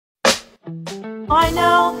I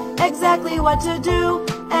know exactly what to do,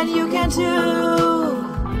 and you can too.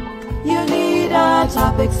 You need a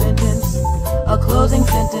topic sentence, a closing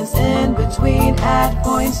sentence in between, add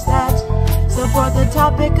points that support the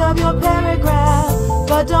topic of your paragraph.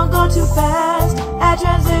 But don't go too fast, add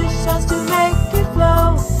transitions to make it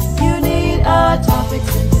flow. You need a topic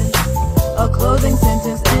sentence, a closing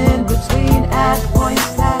sentence in between, add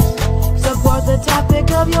points that support the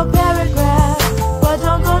topic of your paragraph. But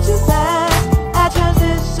don't go too fast, add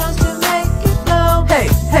transitions to make it flow. Hey,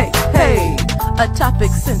 hey, hey! A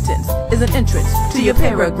topic sentence is an entrance to your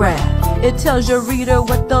paragraph. It tells your reader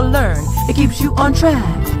what they'll learn. It keeps you on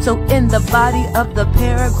track. So in the body of the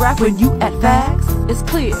paragraph, when you add facts, it's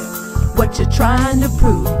clear what you're trying to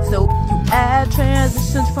prove. So you add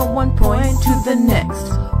transitions from one point to the next.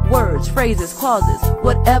 Words, phrases, clauses,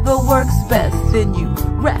 whatever works best. Then you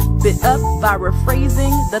wrap it up by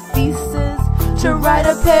rephrasing the thesis to write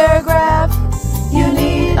a paragraph. You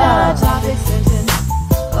need a topic sentence,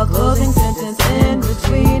 a closing sentence in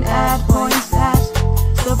between, add points that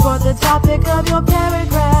support the topic of your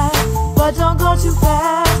paragraph. But don't go too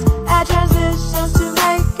fast, add transitions to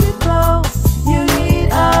make it flow. You need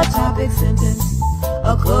a topic sentence,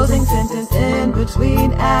 a closing sentence in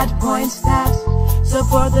between, add points that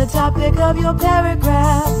support the topic of your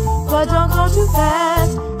paragraph. But don't go too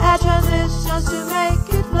fast, add transitions